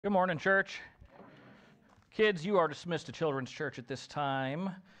Good morning, church. Kids, you are dismissed to Children's Church at this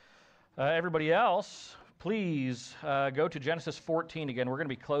time. Everybody else, please go to Genesis 14 again. We're going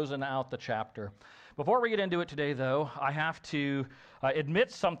to be closing out the chapter. Before we get into it today, though, I have to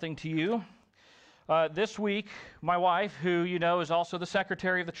admit something to you. This week, my wife, who you know is also the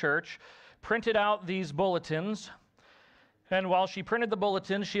secretary of the church, printed out these bulletins. And while she printed the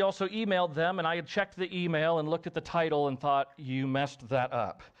bulletins, she also emailed them, and I had checked the email and looked at the title and thought, you messed that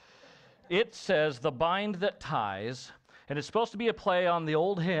up. It says, The Bind That Ties, and it's supposed to be a play on the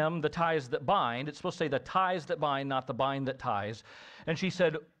old hymn, The Ties That Bind. It's supposed to say the ties that bind, not the bind that ties. And she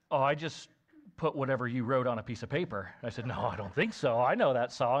said, I just put whatever you wrote on a piece of paper. I said, no, I don't think so. I know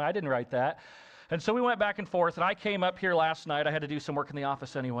that song. I didn't write that. And so we went back and forth, and I came up here last night. I had to do some work in the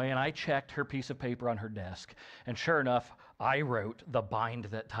office anyway, and I checked her piece of paper on her desk. And sure enough, I wrote The Bind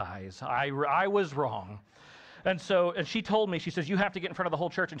That Ties. I was wrong. And she told me, she says, you have to get in front of the whole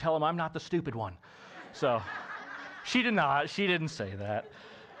church and tell them I'm not the stupid one. So she did not. She didn't say that.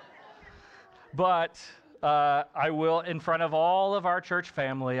 But I will, in front of all of our church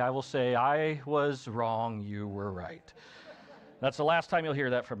family, I will say, I was wrong, you were right. That's the last time you'll hear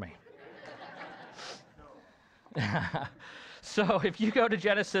that from me. So if you go to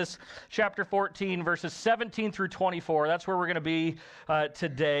Genesis chapter 14, verses 17 through 24, that's where we're going to be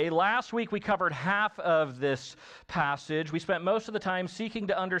today. Last week we covered half of this passage. We spent most of the time seeking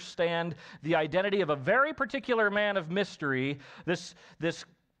to understand the identity of a very particular man of mystery, this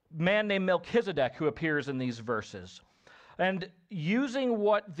man named Melchizedek who appears in these verses. And using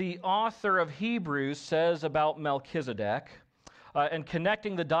what the author of Hebrews says about Melchizedek, and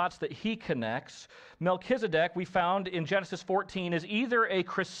connecting the dots that he connects, Melchizedek, we found in Genesis 14, is either a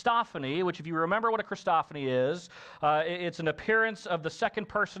Christophany, which if you remember what a Christophany is, it's an appearance of the second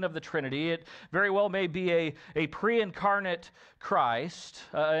person of the Trinity. It very well may be a pre-incarnate Christ,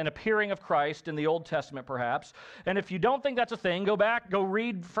 an appearing of Christ in the Old Testament perhaps. And if you don't think that's a thing, go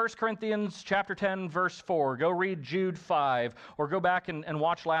read 1 Corinthians chapter 10, verse 4. Go read Jude 5, or go back and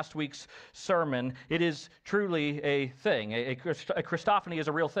watch last week's sermon. It is truly a thing. A Christophany is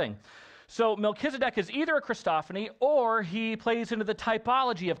a real thing. So Melchizedek is either a Christophany or he plays into the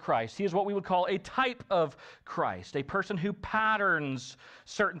typology of Christ. He is what we would call a type of Christ, a person who patterns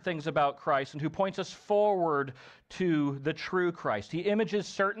certain things about Christ and who points us forward to the true Christ. He images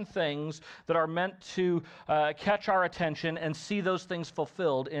certain things that are meant to catch our attention and see those things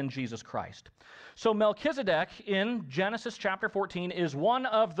fulfilled in Jesus Christ. So Melchizedek in Genesis chapter 14 is one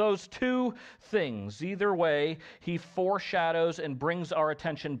of those two things. Either way, he foreshadows and brings our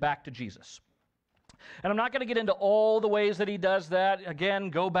attention back to Jesus. And I'm not going to get into all the ways that he does that. Again,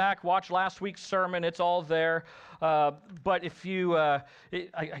 go back, watch last week's sermon. It's all there. But if you, I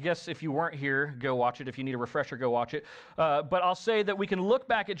guess if you weren't here, go watch it. If you need a refresher, go watch it. But I'll say that we can look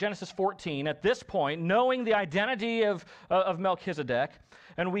back at Genesis 14 at this point, knowing the identity of Melchizedek,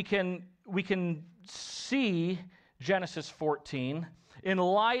 and we can see Genesis 14 in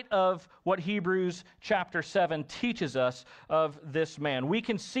light of what Hebrews chapter 7 teaches us of this man. We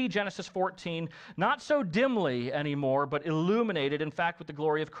can see Genesis 14 not so dimly anymore, but illuminated, in fact, with the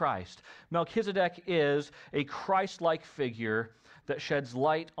glory of Christ. Melchizedek is a Christ-like figure that sheds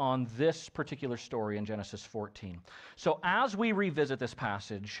light on this particular story in Genesis 14. So as we revisit this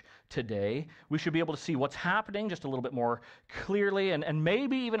passage today, we should be able to see what's happening just a little bit more clearly and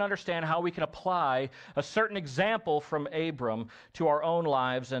maybe even understand how we can apply a certain example from Abram to our own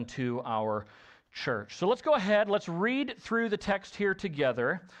lives and to our church. So let's go ahead, let's read through the text here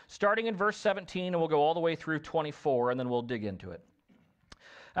together, starting in verse 17, and we'll go all the way through 24, and then we'll dig into it.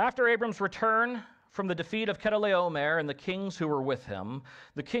 After Abram's return from the defeat of Kedorlaomer and the kings who were with him,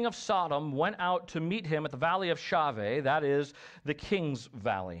 the king of Sodom went out to meet him at the valley of Shaveh, that is, the king's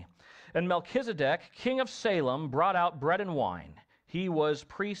valley. And Melchizedek, king of Salem, brought out bread and wine. He was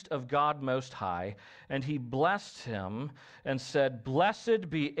priest of God Most High, and he blessed him and said, Blessed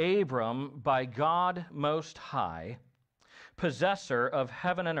be Abram by God Most High, possessor of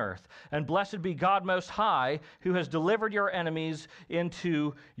heaven and earth. And blessed be God Most High, who has delivered your enemies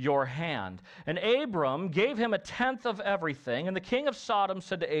into your hand. And Abram gave him a tenth of everything. And the king of Sodom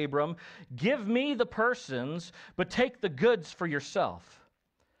said to Abram, Give me the persons, but take the goods for yourself.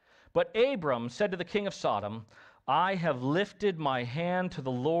 But Abram said to the king of Sodom, I have lifted my hand to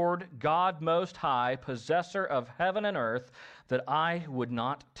the Lord God Most High, possessor of heaven and earth, that I would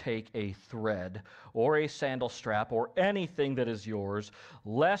not take a thread or a sandal strap or anything that is yours,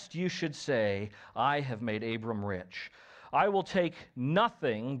 lest you should say, I have made Abram rich. I will take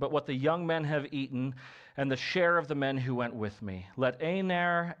nothing but what the young men have eaten and the share of the men who went with me. Let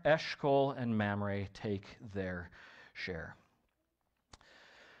Aner, Eshcol, and Mamre take their share.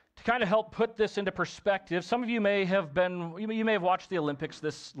 to kind of help put this into perspective, some of you may have watched the Olympics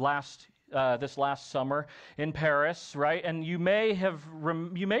this last summer in Paris, right? And you may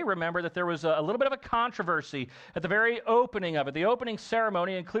remember that there was a little bit of a controversy at the very opening of it. The opening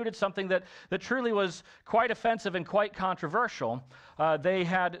ceremony included something that truly was quite offensive and quite controversial. They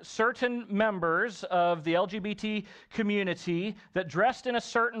had certain members of the LGBT community that dressed in a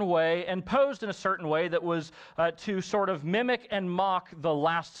certain way and posed in a certain way that was to sort of mimic and mock the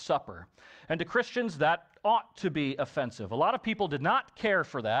Last Supper. And to Christians, that ought to be offensive. A lot of people did not care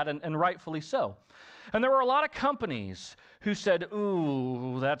for that, and rightfully so. And there were a lot of companies who said,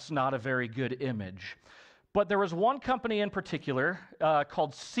 ooh, that's not a very good image. But there was one company in particular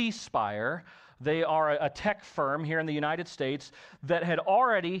called C Spire. They are a tech firm here in the United States that had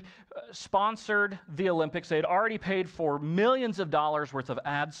already sponsored the Olympics. They had already paid for millions of dollars worth of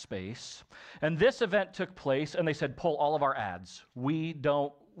ad space. And this event took place, and they said, pull all of our ads. We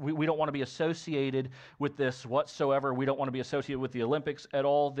don't want to be associated with this whatsoever. We don't want to be associated with the Olympics at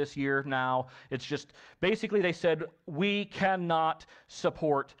all this year now. It's just, basically they said, we cannot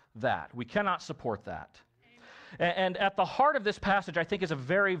support that. We cannot support that. And at the heart of this passage, I think, is a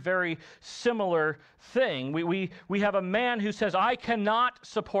very, very similar thing. We have a man who says, I cannot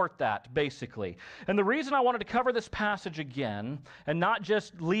support that, basically. And the reason I wanted to cover this passage again, and not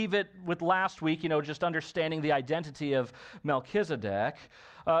just leave it with last week, just understanding the identity of Melchizedek,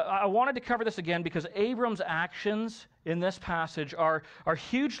 I wanted to cover this again because Abram's actions in this passage are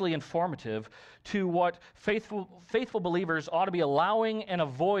hugely informative to what faithful believers ought to be allowing and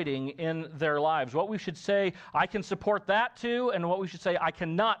avoiding in their lives. What we should say, I can support that too, and what we should say, I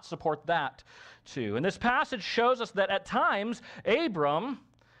cannot support that too. And this passage shows us that at times, Abram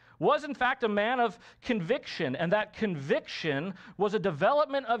was in fact a man of conviction, and that conviction was a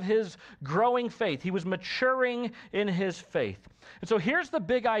development of his growing faith. He was maturing in his faith. And so here's the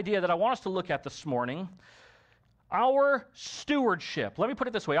big idea that I want us to look at this morning. Our stewardship, let me put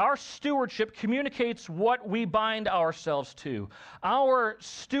it this way, our stewardship communicates what we bind ourselves to. Our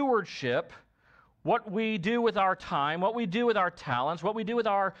stewardship, what we do with our time, what we do with our talents, what we do with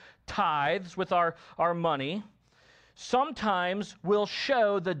our tithes, with our money, sometimes will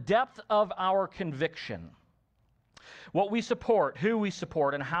show the depth of our conviction. What we support, who we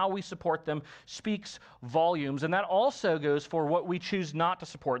support, and how we support them speaks volumes. And that also goes for what we choose not to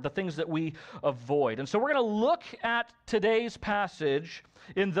support, the things that we avoid. And so we're going to look at today's passage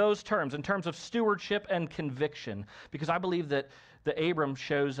in those terms, in terms of stewardship and conviction, because I believe that Abram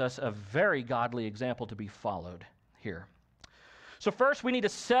shows us a very godly example to be followed here. So first, we need to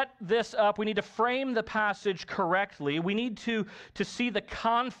set this up. We need to frame the passage correctly. We need to see the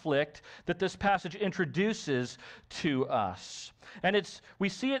conflict that this passage introduces to us. And we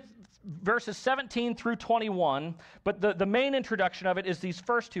see it verses 17 through 21, but the main introduction of it is these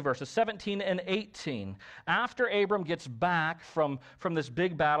first two verses, 17 and 18. After Abram gets back from this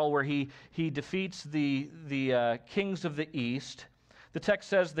big battle where he defeats the kings of the east, the text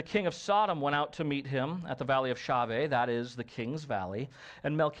says the king of Sodom went out to meet him at the valley of Shaveh, that is the king's valley,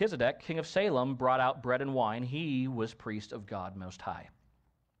 and Melchizedek, king of Salem, brought out bread and wine. He was priest of God Most High.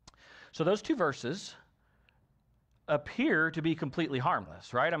 So those two verses appear to be completely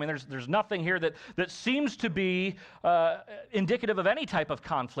harmless, right? I mean, there's nothing here that seems to be indicative of any type of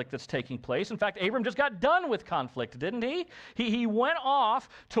conflict that's taking place. In fact, Abram just got done with conflict, didn't he? He went off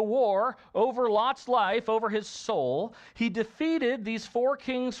to war over Lot's life, over his soul. He defeated these four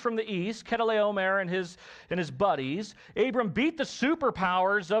kings from the east, Kedorlaomer and his buddies. Abram beat the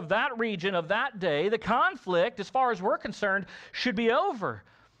superpowers of that region, of that day. The conflict, as far as we're concerned, should be over.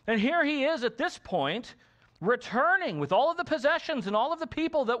 And here he is at this point, returning with all of the possessions and all of the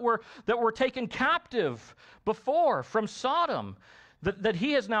people that were taken captive before from Sodom, that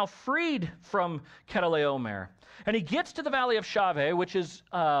he has now freed from Kedorlaomer. And he gets to the valley of Shaveh, which is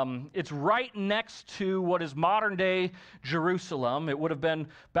it's right next to what is modern day Jerusalem. It would have been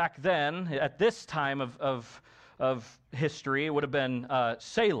back then, at this time of history, it would have been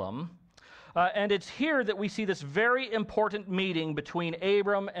Salem. And it's here that we see this very important meeting between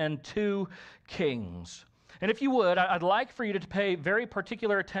Abram and two kings. And if you would, I'd like for you to pay very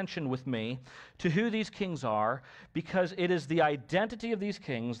particular attention with me to who these kings are, because it is the identity of these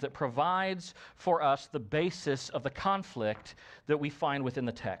kings that provides for us the basis of the conflict that we find within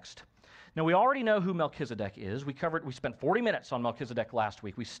the text. Now, we already know who Melchizedek is. We spent 40 minutes on Melchizedek last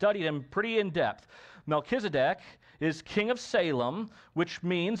week. We studied him pretty in depth. Melchizedek is king of Salem, which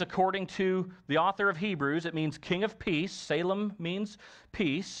means, according to the author of Hebrews, it means king of peace. Salem means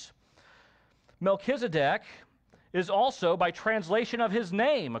peace. Melchizedek is also, by translation of his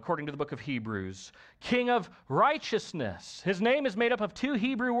name, according to the book of Hebrews, King of Righteousness. His name is made up of two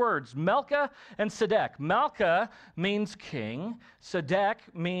Hebrew words, Melcha and Sedek. Melcha means king, Sedek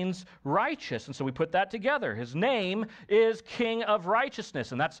means righteous, and so we put that together. His name is King of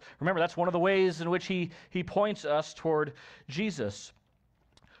Righteousness, and remember, that's one of the ways in which he points us toward Jesus.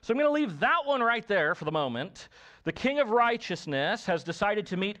 So I'm going to leave that one right there for the moment. The King of Righteousness has decided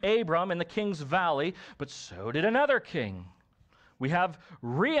to meet Abram in the King's Valley, but so did another king. We have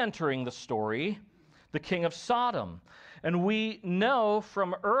re-entering the story, the king of Sodom. And we know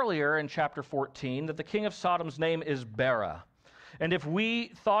from earlier in chapter 14 that the king of Sodom's name is Bera. And if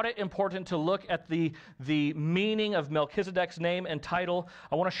we thought it important to look at the meaning of Melchizedek's name and title,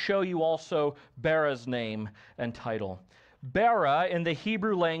 I want to show you also Bera's name and title. Bera in the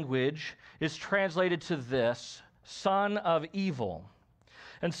Hebrew language is translated to this, son of evil.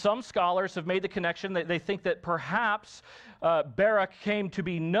 And some scholars have made the connection that they think that perhaps Bera came to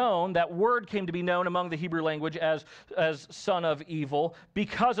be known, that word came to be known among the Hebrew language as son of evil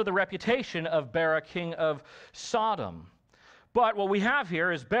because of the reputation of Bera, king of Sodom. But what we have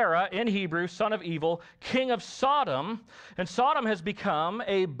here is Bera, in Hebrew, son of evil, king of Sodom. And Sodom has become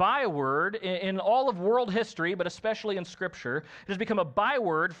a byword in all of world history, but especially in Scripture. It has become a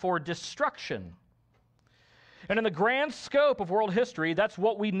byword for destruction. And in the grand scope of world history, that's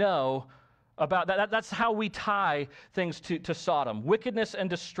what we know about that. That's how we tie things to Sodom. Wickedness and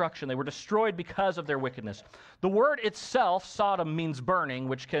destruction. They were destroyed because of their wickedness. The word itself, Sodom, means burning,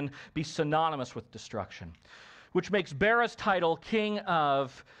 which can be synonymous with destruction, which makes Bera's title King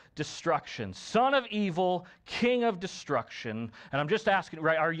of Destruction. Son of evil, King of Destruction. And I'm just asking,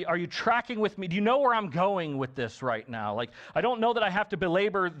 right, are you tracking with me? Do you know where I'm going with this right now? Like, I don't know that I have to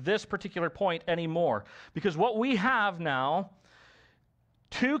belabor this particular point anymore, because what we have now,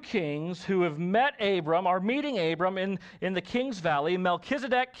 two kings who have met Abram, are meeting Abram in the King's Valley,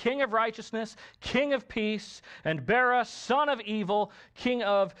 Melchizedek, king of righteousness, king of peace, and Bera, son of evil, king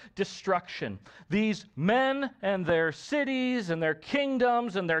of destruction. These men and their cities and their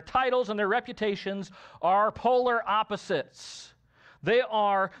kingdoms and their titles and their reputations are polar opposites. They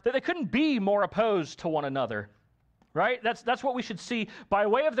couldn't be more opposed to one another. Right? That's what we should see by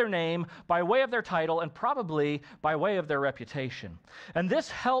way of their name, by way of their title, and probably by way of their reputation. And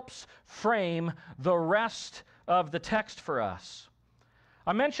this helps frame the rest of the text for us.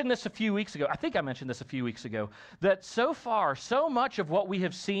 I mentioned this a few weeks ago. I think I mentioned this a few weeks ago, that so far, so much of what we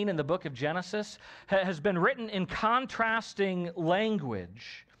have seen in the book of Genesis has been written in contrasting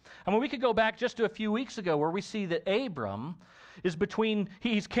language. I mean, we could go back just to a few weeks ago where we see that Abram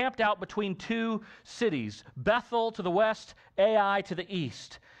he's camped out between two cities, Bethel to the west, Ai to the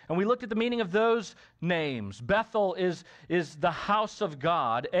east. And we looked at the meaning of those names. Bethel is the house of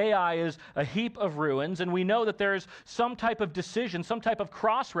God. Ai is a heap of ruins. And we know that there is some type of decision, some type of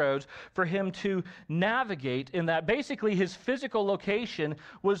crossroads for him to navigate in that. Basically, his physical location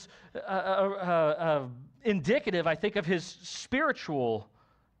was indicative, I think, of his spiritual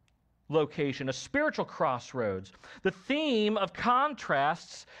location, a spiritual crossroads. The theme of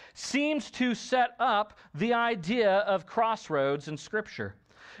contrasts seems to set up the idea of crossroads in Scripture.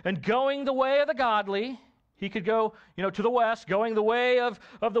 And going the way of the godly, he could go, to the west. Going the way of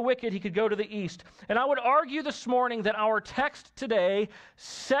the wicked, he could go to the east. And I would argue this morning that our text today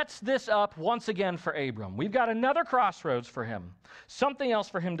sets this up once again for Abram. We've got another crossroads for him, something else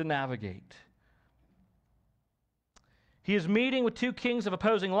for him to navigate. He is meeting with two kings of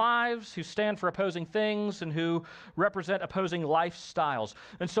opposing lives who stand for opposing things and who represent opposing lifestyles.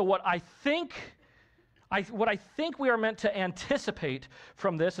 And so what I think we are meant to anticipate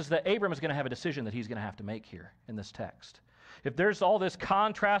from this is that Abram is going to have a decision that he's going to have to make here in this text. If there's all this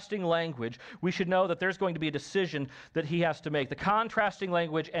contrasting language, we should know that there's going to be a decision that he has to make. The contrasting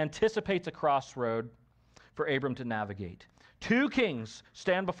language anticipates a crossroad for Abram to navigate. Two kings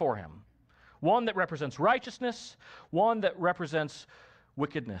stand before him. One that represents righteousness, one that represents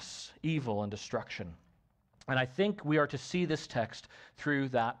wickedness, evil, and destruction. And I think we are to see this text through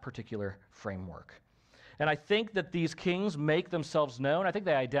that particular framework. And I think that these kings make themselves known. I think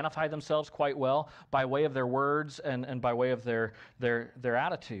they identify themselves quite well by way of their words and by way of their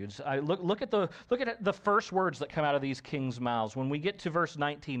attitudes. Look at the first words that come out of these kings' mouths. When we get to verse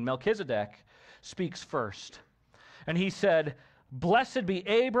 19, Melchizedek speaks first. And he said, "Blessed be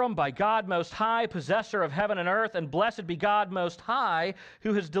Abram by God Most High, possessor of heaven and earth, and blessed be God Most High,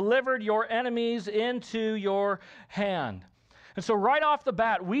 who has delivered your enemies into your hand." And so right off the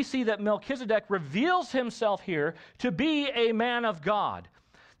bat, we see that Melchizedek reveals himself here to be a man of God.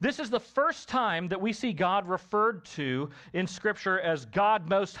 This is the first time that we see God referred to in Scripture as God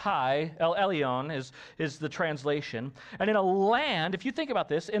Most High. El Elyon is the translation. And in a land, if you think about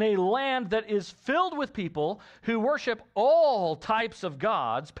this, in a land that is filled with people who worship all types of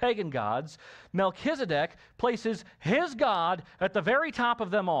gods, pagan gods, Melchizedek places his God at the very top of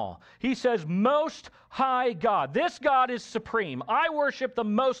them all. He says, Most High God. This God is supreme. I worship the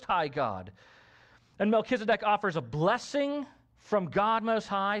Most High God. And Melchizedek offers a blessing from God Most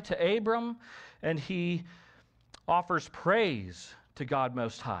High to Abram, and he offers praise to God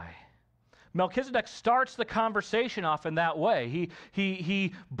Most High. Melchizedek starts the conversation off in that way.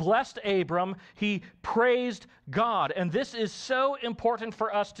 He blessed Abram, he praised God. And this is so important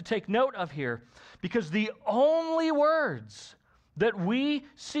for us to take note of here, because the only words that we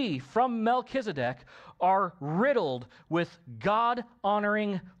see from Melchizedek are riddled with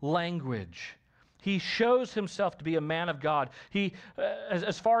God-honoring language. He shows himself to be a man of God. He,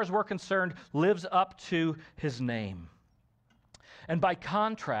 as far as we're concerned, lives up to his name. And by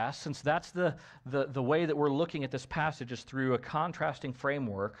contrast, since that's the way that we're looking at this passage is through a contrasting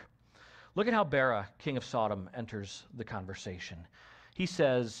framework, look at how Bera, king of Sodom, enters the conversation. He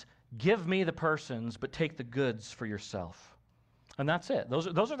says, give me the persons, but take the goods for yourself. And that's it. Those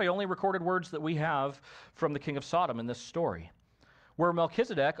are the only recorded words that we have from the king of Sodom in this story. Where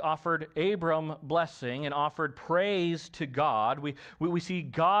Melchizedek offered Abram blessing and offered praise to God, we see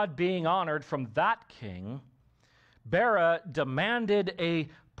God being honored from that king. Bera demanded a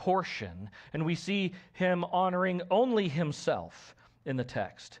portion, and we see him honoring only himself in the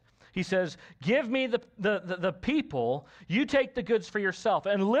text. He says, give me the people, you take the goods for yourself.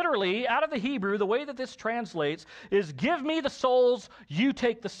 And literally, out of the Hebrew, the way that this translates is, give me the souls, you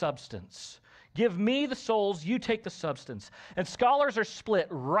take the substance. Give me the souls, you take the substance. And scholars are split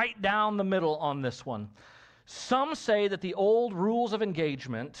right down the middle on this one. Some say that the old rules of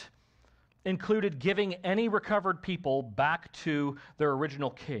engagement included giving any recovered people back to their original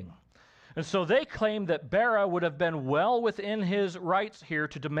king. And so they claim that Bera would have been well within his rights here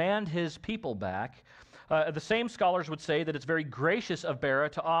to demand his people back. The same scholars would say that it's very gracious of Bera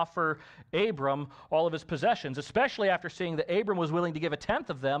to offer Abram all of his possessions, especially after seeing that Abram was willing to give a tenth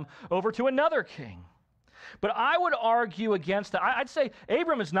of them over to another king. But I would argue against that. I'd say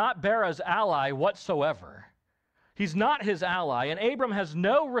Abram is not Bera's ally whatsoever. He's not his ally, and Abram has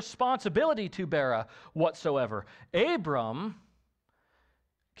no responsibility to Bera whatsoever. Abram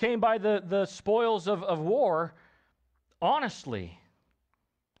came by the spoils of war honestly.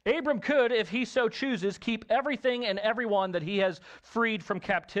 Abram could, if he so chooses, keep everything and everyone that he has freed from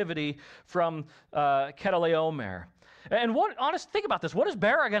captivity from Kedorlaomer. And think about this. What is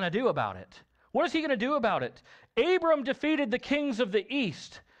Bera going to do about it? What is he going to do about it? Abram defeated the kings of the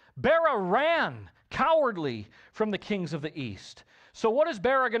east. Bera ran cowardly from the kings of the east. So what is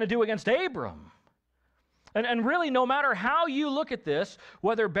Bera going to do against Abram? And really, no matter how you look at this,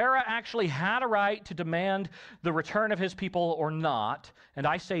 whether Bera actually had a right to demand the return of his people or not, and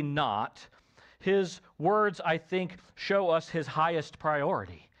I say not, his words, I think, show us his highest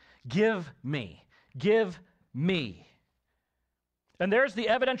priority. Give me. Give me. And there's the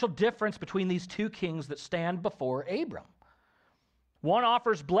evidential difference between these two kings that stand before Abram. One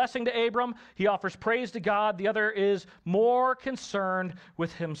offers blessing to Abram, he offers praise to God. The other is more concerned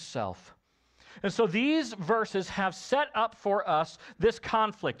with himself. And so these verses have set up for us this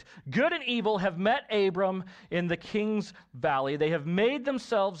conflict. Good and evil have met Abram in the king's valley. They have made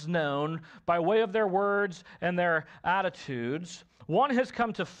themselves known by way of their words and their attitudes. One has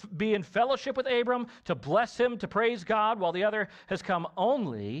come to be in fellowship with Abram, to bless him, to praise God, while the other has come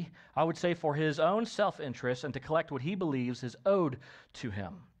only, I would say, for his own self-interest and to collect what he believes is owed to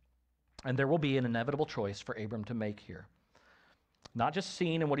him. And there will be an inevitable choice for Abram to make here. Not just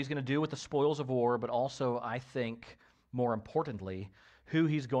seen in what he's going to do with the spoils of war, but also, I think, more importantly, who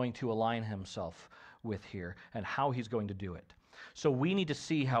he's going to align himself with here and how he's going to do it. So we need to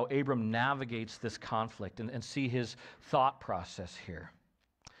see how Abram navigates this conflict and see his thought process here.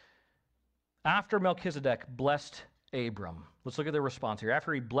 After Melchizedek blessed Abram, let's look at the response here.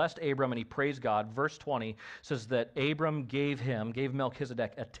 After he blessed Abram and he praised God, verse 20 says that Abram gave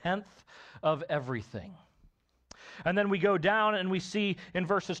Melchizedek a tenth of everything. And then we go down and we see in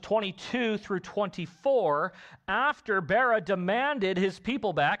verses 22 through 24, after Bera demanded his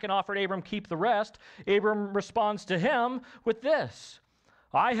people back and offered Abram keep the rest, Abram responds to him with this: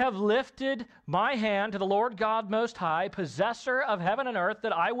 I have lifted my hand to the Lord God Most High, possessor of heaven and earth,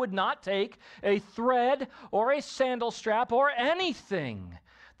 that I would not take a thread or a sandal strap or anything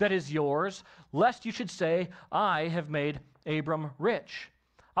that is yours, lest you should say, I have made Abram rich.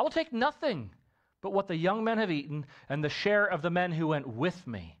 I will take nothing but what the young men have eaten, and the share of the men who went with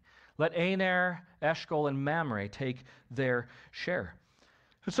me. Let Aner, Eshcol, and Mamre take their share.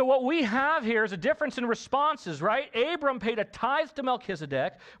 So what we have here is a difference in responses, right? Abram paid a tithe to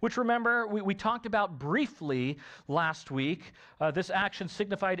Melchizedek, which, remember, we talked about briefly last week. This action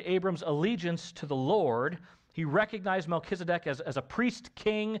signified Abram's allegiance to the Lord. He recognized Melchizedek as a priest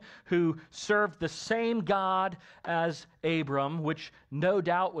king who served the same God as Abram, which no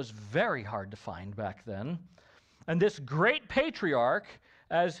doubt was very hard to find back then. And this great patriarch,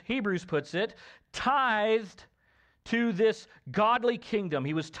 as Hebrews puts it, tithed to this godly kingdom.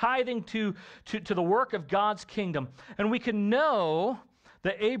 He was tithing to the work of God's kingdom. And we can know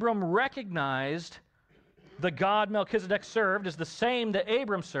that Abram recognized the God Melchizedek served is the same that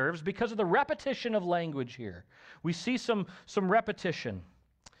Abram serves because of the repetition of language here. We see some repetition.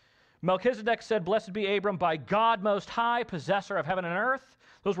 Melchizedek said, "Blessed be Abram by God Most High, possessor of heaven and earth."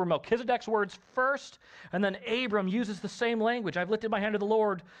 Those were Melchizedek's words first, and then Abram uses the same language. "I've lifted my hand to the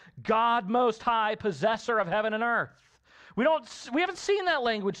Lord, God Most High, possessor of heaven and earth." We haven't seen that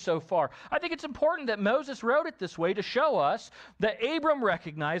language so far. I think it's important that Moses wrote it this way to show us that Abram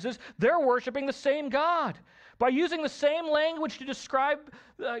recognizes they're worshiping the same God. By using the same language to describe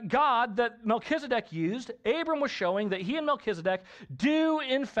God that Melchizedek used, Abram was showing that he and Melchizedek do,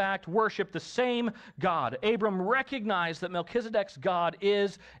 in fact, worship the same God. Abram recognized that Melchizedek's God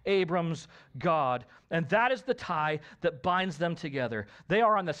is Abram's God, and that is the tie that binds them together. They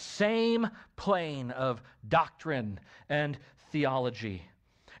are on the same plane of doctrine and theology.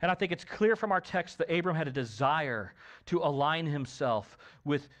 And I think it's clear from our text that Abram had a desire to align himself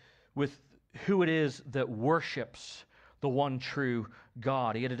with who it is that worships the one true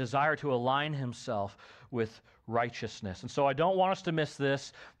God. He had a desire to align himself with righteousness. And so I don't want us to miss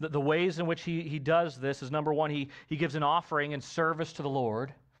this. The ways in which he does this is, number one, he gives an offering in service to the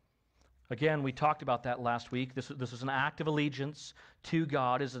Lord. Again, we talked about that last week. This is an act of allegiance to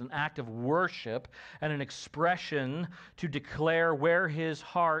God. It's an act of worship and an expression to declare where his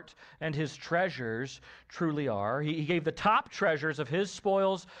heart and his treasures truly are. He gave the top treasures of his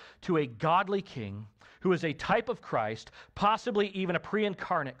spoils to a godly king who is a type of Christ, possibly even a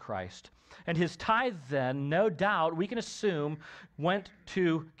pre-incarnate Christ. And his tithe then, no doubt, we can assume, went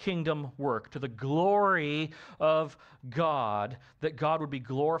to kingdom work, to the glory of God, that God would be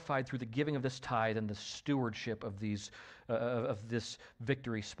glorified through the giving of this tithe and the stewardship of this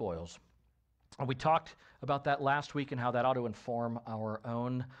victory spoils. And we talked about that last week and how that ought to inform our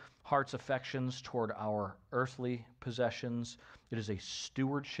own heart's affections toward our earthly possessions. It is a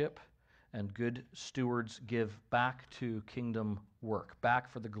stewardship, and good stewards give back to kingdom work, back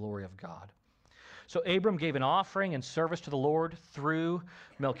for the glory of God. So Abram gave an offering in service to the Lord through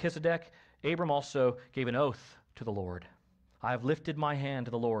Melchizedek. Abram also gave an oath to the Lord. "I have lifted my hand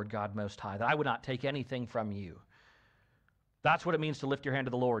to the Lord, God Most High, that I would not take anything from you." That's what it means to lift your hand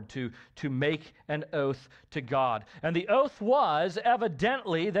to the Lord, to make an oath to God. And the oath was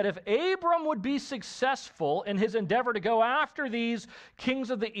evidently that if Abram would be successful in his endeavor to go after these kings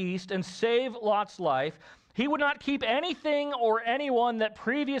of the east and save Lot's life, he would not keep anything or anyone that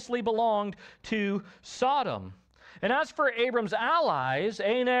previously belonged to Sodom. And as for Abram's allies,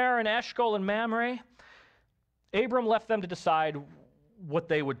 Aner and Eshcol and Mamre, Abram left them to decide what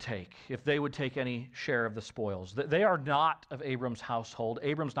they would take, if they would take any share of the spoils. They are not of Abram's household.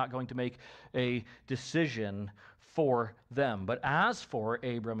 Abram's not going to make a decision for them. But as for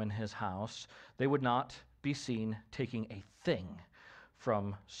Abram and his house, they would not be seen taking a thing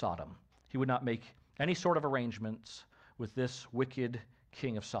from Sodom. He would not make any sort of arrangements with this wicked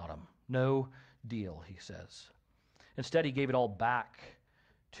king of Sodom. No deal, he says. Instead, he gave it all back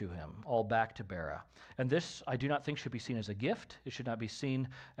to him, all back to Bera. And this, I do not think, should be seen as a gift. It should not be seen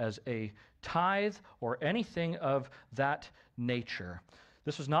as a tithe or anything of that nature.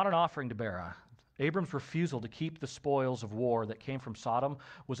 This was not an offering to Bera. Abram's refusal to keep the spoils of war that came from Sodom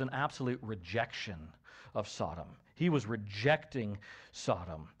was an absolute rejection of Sodom. He was rejecting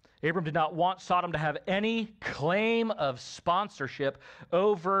Sodom. Abram did not want Sodom to have any claim of sponsorship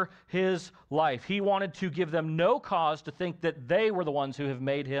over his life. He wanted to give them no cause to think that they were the ones who have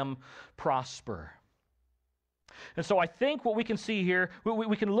made him prosper. And so I think what we can see here,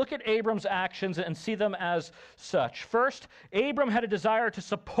 we can look at Abram's actions and see them as such. First, Abram had a desire to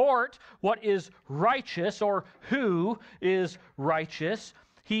support what is righteous, or who is righteous.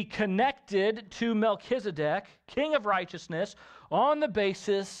 He connected to Melchizedek, king of righteousness, on the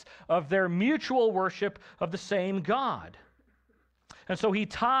basis of their mutual worship of the same God. And so he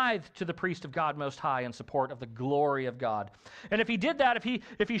tithed to the priest of God Most High in support of the glory of God. And if he did that,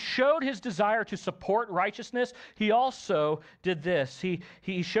 if he showed his desire to support righteousness, he also did this.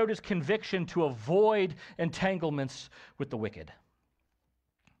 He showed his conviction to avoid entanglements with the wicked.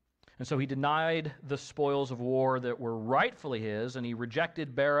 And so he denied the spoils of war that were rightfully his, and he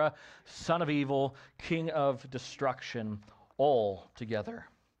rejected Bera, son of evil, king of destruction, altogether.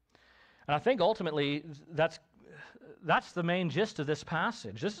 And I think ultimately that's the main gist of this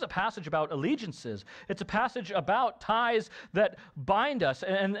passage. This is a passage about allegiances. It's a passage about ties that bind us.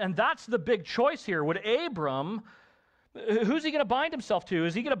 And that's the big choice here. Would Abram, who's he going to bind himself to?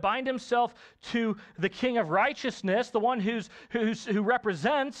 Is he going to bind himself to the king of righteousness, the one who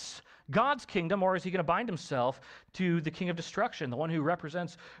represents God's kingdom, or is he going to bind himself to the king of destruction, the one who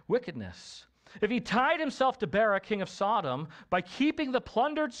represents wickedness? If he tied himself to Bera, king of Sodom, by keeping the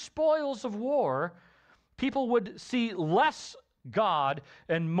plundered spoils of war, people would see less God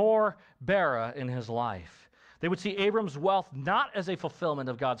and more Bera in his life. They would see Abram's wealth not as a fulfillment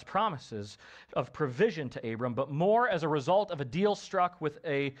of God's promises of provision to Abram, but more as a result of a deal struck with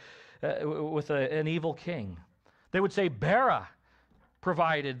an evil king. They would say Bera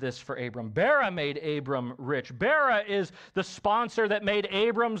provided this for Abram. Bera made Abram rich. Bera is the sponsor that made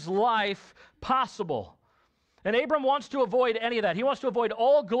Abram's life possible. And Abram wants to avoid any of that. He wants to avoid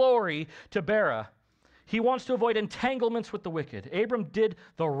all glory to Bera. He wants to avoid entanglements with the wicked. Abram did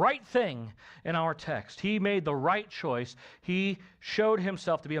the right thing in our text. He made the right choice. He showed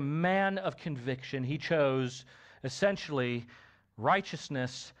himself to be a man of conviction. He chose, essentially,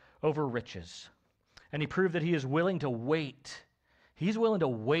 righteousness over riches. And he proved that he is willing to wait. He's willing to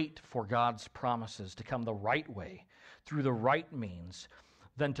wait for God's promises to come the right way, through the right means,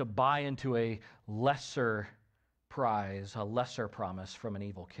 than to buy into a lesser prize, a lesser promise from an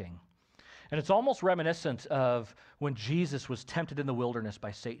evil king. And it's almost reminiscent of when Jesus was tempted in the wilderness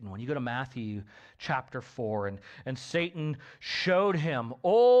by Satan. When you go to Matthew chapter 4, and Satan showed him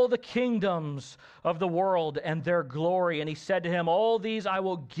all the kingdoms of the world and their glory. And he said to him, all these I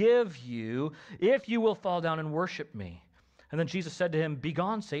will give you if you will fall down and worship me. And then Jesus said to him,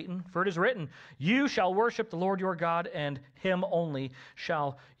 begone, Satan, for it is written, you shall worship the Lord your God, and him only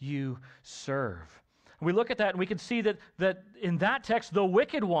shall you serve. We look at that and we can see that in that text, the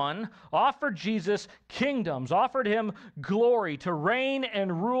wicked one offered Jesus kingdoms, offered him glory to reign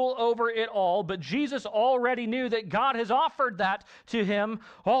and rule over it all. But Jesus already knew that God has offered that to him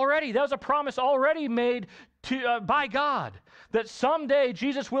already. That was a promise already made by God, that someday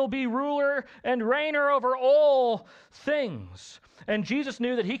Jesus will be ruler and reigner over all things. And Jesus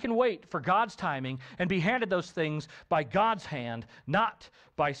knew that he can wait for God's timing and be handed those things by God's hand, not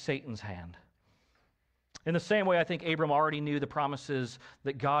by Satan's hand. In the same way, I think Abram already knew the promises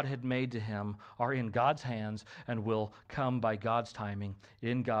that God had made to him are in God's hands and will come by God's timing,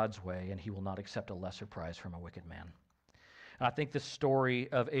 in God's way, and he will not accept a lesser prize from a wicked man. And I think this story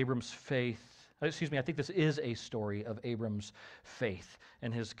of Abram's faith, I think this is a story of Abram's faith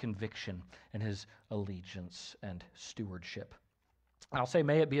and his conviction and his allegiance and stewardship. I'll say,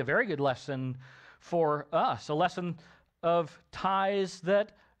 may it be a very good lesson for us, a lesson of ties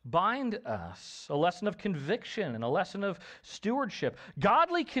that bind us, a lesson of conviction and a lesson of stewardship.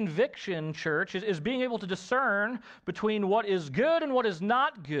 Godly conviction, church, is being able to discern between what is good and what is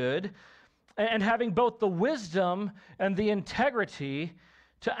not good, and having both the wisdom and the integrity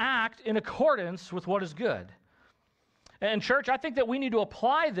to act in accordance with what is good. And church, I think that we need to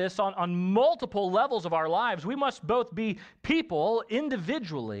apply this on multiple levels of our lives. We must both be people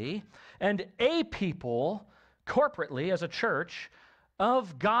individually and a people corporately as a church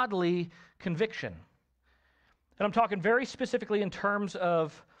of godly conviction. And I'm talking very specifically in terms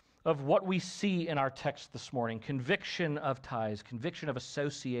of what we see in our text this morning. Conviction of ties, conviction of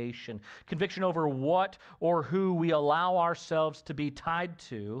association, conviction over what or who we allow ourselves to be tied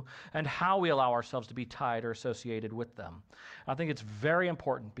to and how we allow ourselves to be tied or associated with them. I think it's very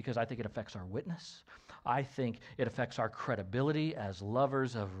important because I think it affects our witness. I think it affects our credibility as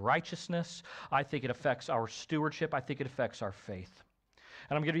lovers of righteousness. I think it affects our stewardship. I think it affects our faith.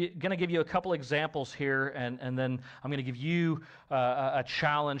 And I'm going to give you a couple examples here, and then I'm going to give you a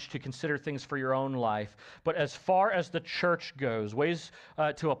challenge to consider things for your own life. But as far as the church goes, ways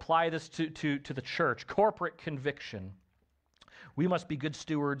to apply this to the church, corporate conviction, we must be good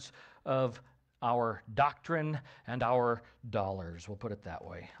stewards of our doctrine and our dollars. We'll put it that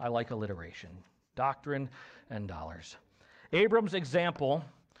way. I like alliteration. Doctrine and dollars. Abram's example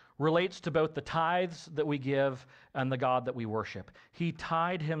relates to both the tithes that we give and the God that we worship. He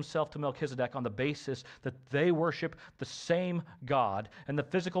tied himself to Melchizedek on the basis that they worship the same God, and the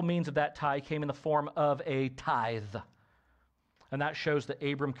physical means of that tie came in the form of a tithe. And that shows that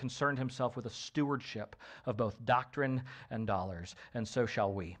Abram concerned himself with a stewardship of both doctrine and dollars, and so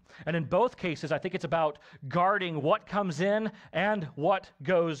shall we. And in both cases, I think it's about guarding what comes in and what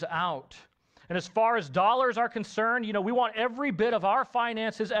goes out. And as far as dollars are concerned, we want every bit of our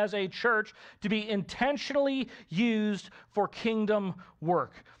finances as a church to be intentionally used for kingdom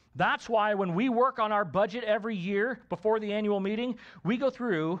work. That's why when we work on our budget every year before the annual meeting, we go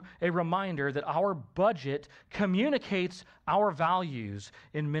through a reminder that our budget communicates our values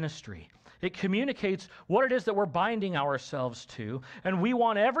in ministry. It communicates what it is that we're binding ourselves to, and we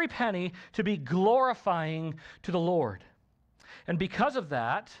want every penny to be glorifying to the Lord. And because of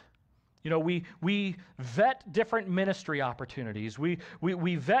that, we vet different ministry opportunities.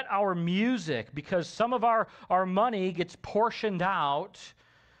 We vet our music because some of our money gets portioned out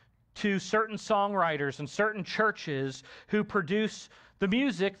to certain songwriters and certain churches who produce the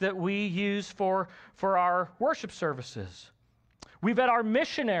music that we use for our worship services. We vet our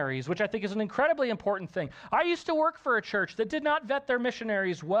missionaries, which I think is an incredibly important thing. I used to work for a church that did not vet their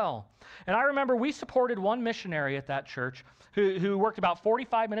missionaries well. And I remember we supported one missionary at that church who worked about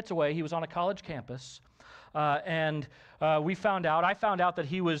 45 minutes away. He was on a college campus. I found out that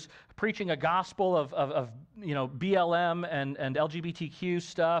he was preaching a gospel of BLM and LGBTQ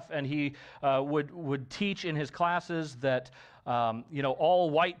stuff, and he would teach in his classes that all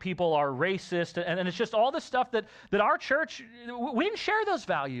white people are racist, and it's just all this stuff that our church, we didn't share those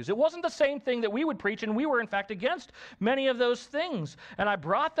values. It wasn't the same thing that we would preach, and we were in fact against many of those things. And I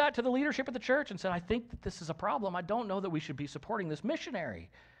brought that to the leadership of the church and said, I think that this is a problem. I don't know that we should be supporting this missionary.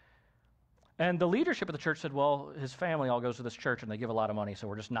 And the leadership of the church said, well, his family all goes to this church and they give a lot of money, so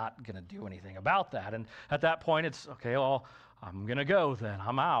we're just not going to do anything about that. And at that point, it's, okay, well, I'm going to go then.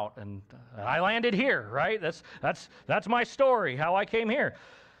 I'm out. And I landed here, right? That's my story, how I came here.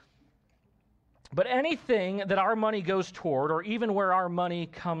 But anything that our money goes toward, or even where our money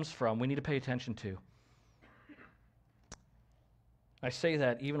comes from, we need to pay attention to. I say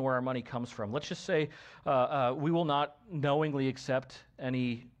that even where our money comes from. Let's just say we will not knowingly accept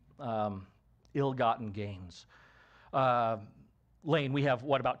any ill-gotten gains. Lane, we have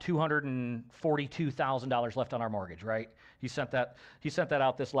about $242,000 left on our mortgage, right? He sent that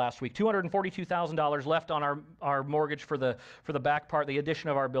out this last week. $242,000 left on our mortgage for the back part, the addition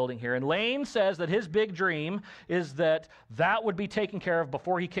of our building here. And Lane says that his big dream is that would be taken care of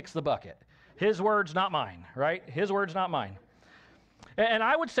before he kicks the bucket. His words, not mine, right? His words, not mine. And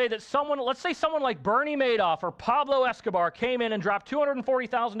I would say that let's say someone like Bernie Madoff or Pablo Escobar came in and dropped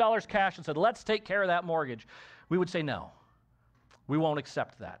 $240,000 cash and said, let's take care of that mortgage. We would say, no, we won't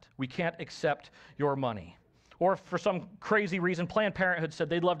accept that. We can't accept your money. Or if for some crazy reason, Planned Parenthood said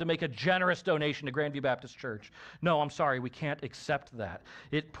they'd love to make a generous donation to Grandview Baptist Church. No, I'm sorry, we can't accept that.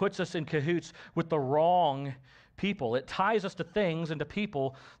 It puts us in cahoots with the wrong people. It ties us to things and to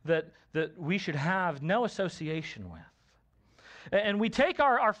people that we should have no association with. And we take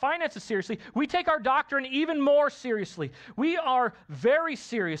our finances seriously. We take our doctrine even more seriously. We are very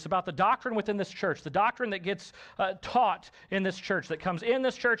serious about the doctrine within this church, the doctrine that gets taught in this church, that comes in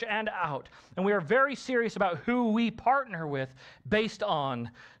this church and out. And we are very serious about who we partner with based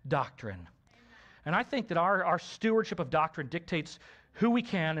on doctrine. And I think that our stewardship of doctrine dictates who we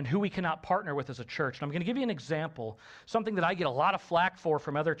can and who we cannot partner with as a church. And I'm going to give you an example, something that I get a lot of flack for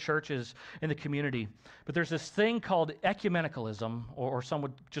from other churches in the community. But there's this thing called ecumenicalism, or some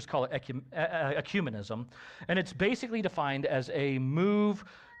would just call it ecumenism. And it's basically defined as a move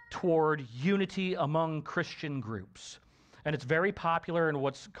toward unity among Christian groups. And it's very popular in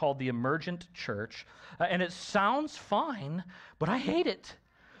what's called the emergent church. And it sounds fine, but I hate it.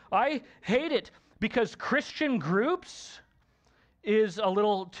 I hate it because Christian groups is a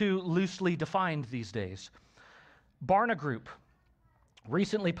little too loosely defined these days. Barna Group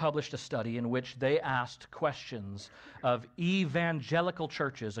recently published a study in which they asked questions of evangelical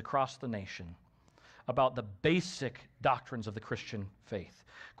churches across the nation about the basic doctrines of the Christian faith.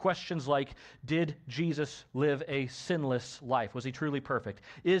 Questions like, did Jesus live a sinless life? Was he truly perfect?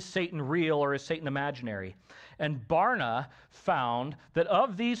 Is Satan real or is Satan imaginary? And Barna found that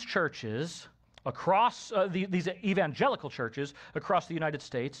of these churches, across these evangelical churches across the United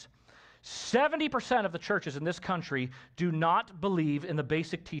States, 70% of the churches in this country do not believe in the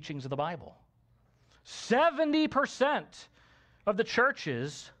basic teachings of the Bible. 70% of the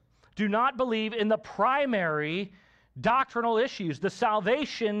churches do not believe in the primary doctrinal issues, the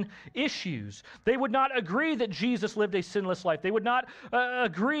salvation issues. They would not agree that Jesus lived a sinless life. They would not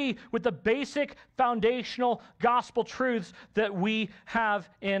agree with the basic foundational gospel truths that we have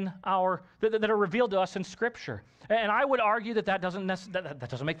in that are revealed to us in Scripture. And I would argue that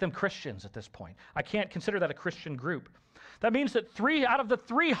doesn't make them Christians at this point. I can't consider that a Christian group. That means that out of the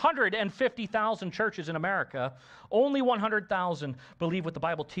 350,000 churches in America, only 100,000 believe what the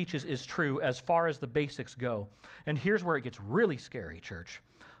Bible teaches is true as far as the basics go. And here's where it gets really scary, church.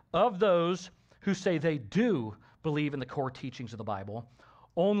 Of those who say they do believe in the core teachings of the Bible,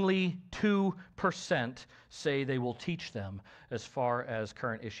 only 2% say they will teach them as far as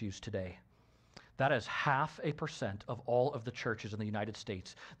current issues today. That is 0.5% of all of the churches in the United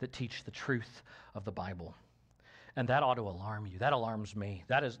States that teach the truth of the Bible. And that ought to alarm you. That alarms me.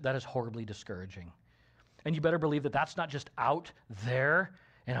 That is horribly discouraging. And you better believe that that's not just out there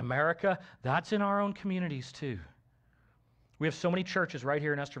in America. That's in our own communities too. We have so many churches right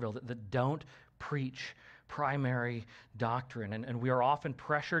here in Esterville that don't preach primary doctrine. And we are often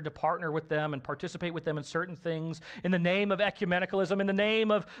pressured to partner with them and participate with them in certain things in the name of ecumenicalism, in the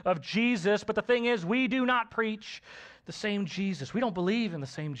name of Jesus. But the thing is, we do not preach the same Jesus. We don't believe in the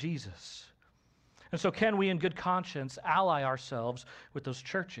same Jesus. And so can we in good conscience ally ourselves with those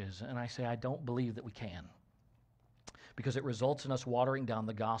churches? And I say, I don't believe that we can, because it results in us watering down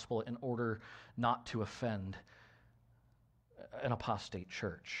the gospel in order not to offend an apostate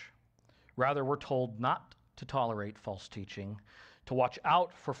church. Rather, we're told not to tolerate false teaching, to watch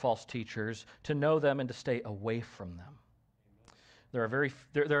out for false teachers, to know them and to stay away from them. There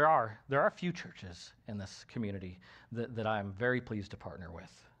are a few churches in this community that I'm very pleased to partner with.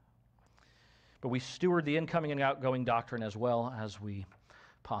 But we steward the incoming and outgoing doctrine as well as we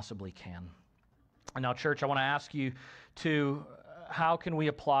possibly can. And now, church, I want to ask you how can we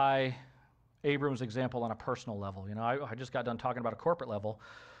apply Abram's example on a personal level? You know, I just got done talking about a corporate level.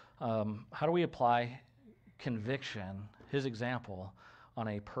 How do we apply conviction, his example, on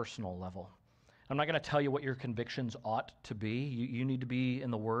a personal level? I'm not going to tell you what your convictions ought to be. You need to be in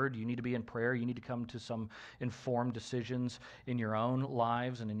the Word. You need to be in prayer. You need to come to some informed decisions in your own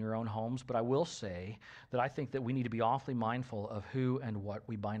lives and in your own homes. But I will say that I think that we need to be awfully mindful of who and what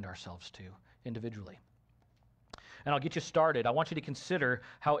we bind ourselves to individually. And I'll get you started. I want you to consider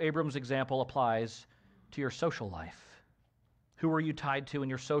how Abram's example applies to your social life. Who are you tied to in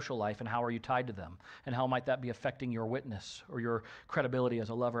your social life, and how are you tied to them? And how might that be affecting your witness or your credibility as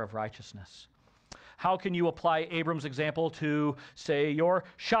a lover of righteousness? How can you apply Abram's example to, say, your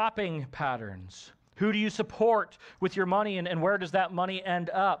shopping patterns? Who do you support with your money, and where does that money end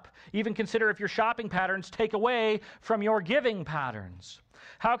up? Even consider if your shopping patterns take away from your giving patterns.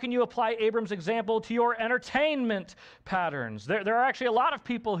 How can you apply Abram's example to your entertainment patterns? There are actually a lot of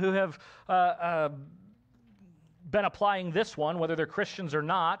people who have been applying this one, whether they're Christians or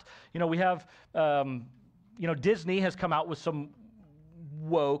not. You know, we have, Disney has come out with some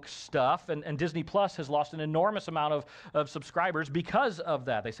woke stuff, and Disney Plus has lost an enormous amount of subscribers because of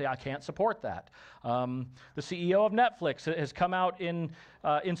that. They say, I can't support that. The CEO of Netflix has come out in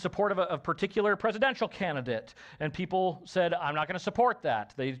support of a particular presidential candidate, and people said, I'm not going to support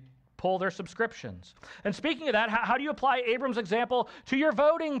that. They pull their subscriptions. And speaking of that, how do you apply Abram's example to your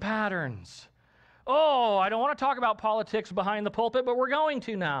voting patterns? Oh, I don't want to talk about politics behind the pulpit, but we're going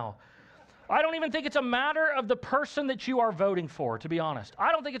to now. I don't even think it's a matter of the person that you are voting for, to be honest.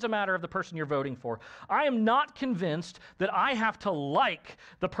 I don't think it's a matter of the person you're voting for. I am not convinced that I have to like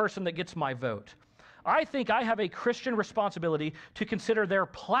the person that gets my vote. I think I have a Christian responsibility to consider their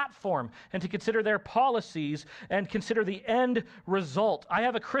platform and to consider their policies and consider the end result. I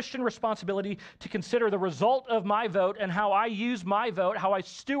have a Christian responsibility to consider the result of my vote and how I use my vote, how I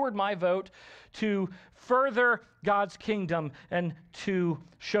steward my vote to further God's kingdom and to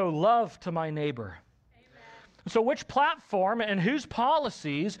show love to my neighbor. So which platform and whose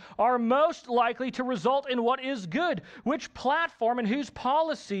policies are most likely to result in what is good? Which platform and whose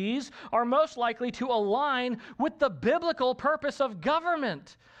policies are most likely to align with the biblical purpose of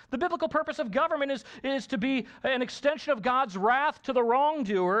government? The biblical purpose of government is to be an extension of God's wrath to the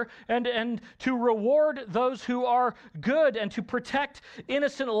wrongdoer and to reward those who are good and to protect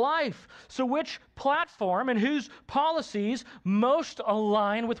innocent life. So which platform and whose policies most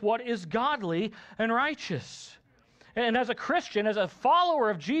align with what is godly and righteous? And as a Christian, as a follower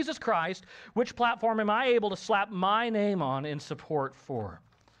of Jesus Christ, which platform am I able to slap my name on in support for?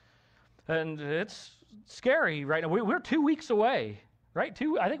 And it's scary right now. We're 2 weeks away. Right?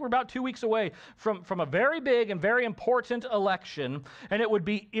 I think we're about 2 weeks away from a very big and very important election, and it would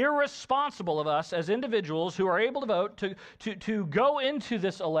be irresponsible of us as individuals who are able to vote to go into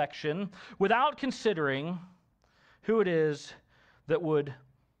this election without considering who it is that would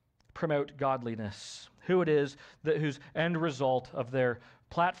promote godliness, who it is whose end result of their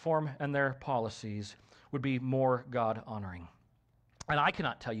platform and their policies would be more God-honoring. And I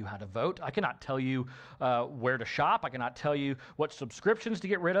cannot tell you how to vote. I cannot tell you where to shop. I cannot tell you what subscriptions to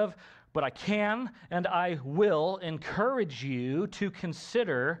get rid of. But I can and I will encourage you to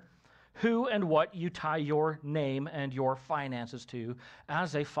consider who and what you tie your name and your finances to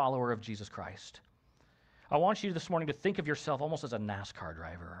as a follower of Jesus Christ. I want you this morning to think of yourself almost as a NASCAR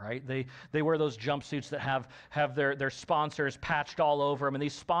driver, right? They wear those jumpsuits that have their sponsors patched all over them, and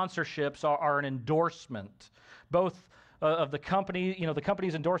these sponsorships are an endorsement, both of the company, the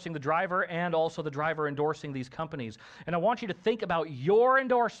company's endorsing the driver and also the driver endorsing these companies. And I want you to think about your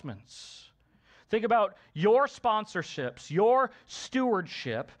endorsements. Think about your sponsorships, your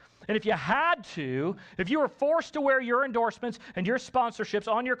stewardship. And if you were forced to wear your endorsements and your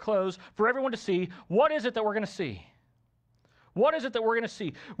sponsorships on your clothes for everyone to see, what is it that we're going to see? What is it that we're going to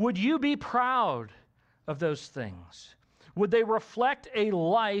see? Would you be proud of those things? Would they reflect a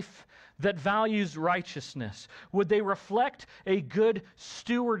life that values righteousness? Would they reflect a good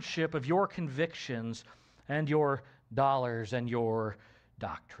stewardship of your convictions and your dollars and your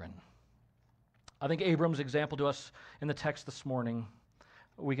doctrine? I think Abram's example to us in the text this morning,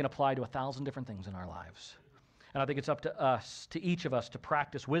 we can apply to 1,000 different things in our lives. And I think it's up to us, to each of us, to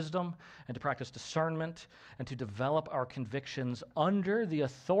practice wisdom and to practice discernment and to develop our convictions under the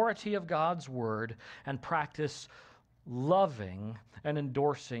authority of God's word and practice loving and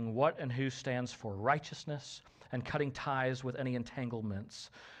endorsing what and who stands for righteousness and cutting ties with any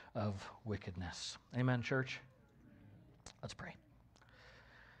entanglements of wickedness. Amen, church? Let's pray.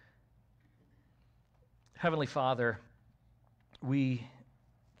 Heavenly Father, we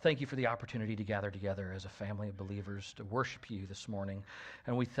thank you for the opportunity to gather together as a family of believers to worship you this morning.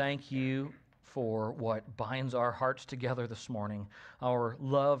 And we thank you for what binds our hearts together this morning, our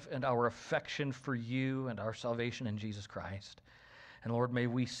love and our affection for you and our salvation in Jesus Christ. And Lord, may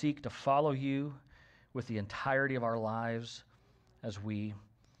we seek to follow you with the entirety of our lives. As we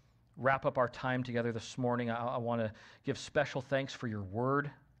wrap up our time together this morning, I want to give special thanks for your word.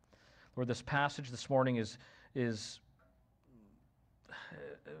 Lord, this passage this morning is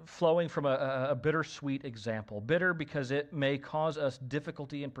flowing from a bittersweet example. Bitter because it may cause us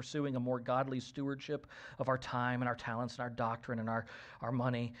difficulty in pursuing a more godly stewardship of our time and our talents and our doctrine and our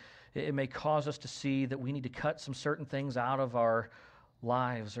money. It may cause us to see that we need to cut some certain things out of our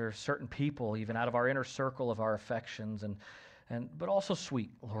lives or certain people, even out of our inner circle of our affections. But also sweet,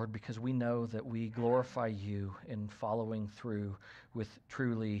 Lord, because we know that we glorify you in following through with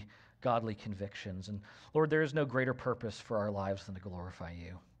truly godly convictions. And Lord, there is no greater purpose for our lives than to glorify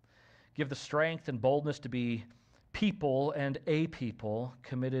you. Give the strength and boldness to be people and a people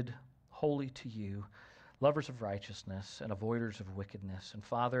committed wholly to you, lovers of righteousness and avoiders of wickedness. And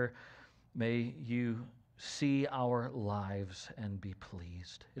Father, may you see our lives and be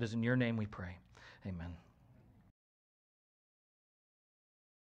pleased. It is in your name we pray. Amen.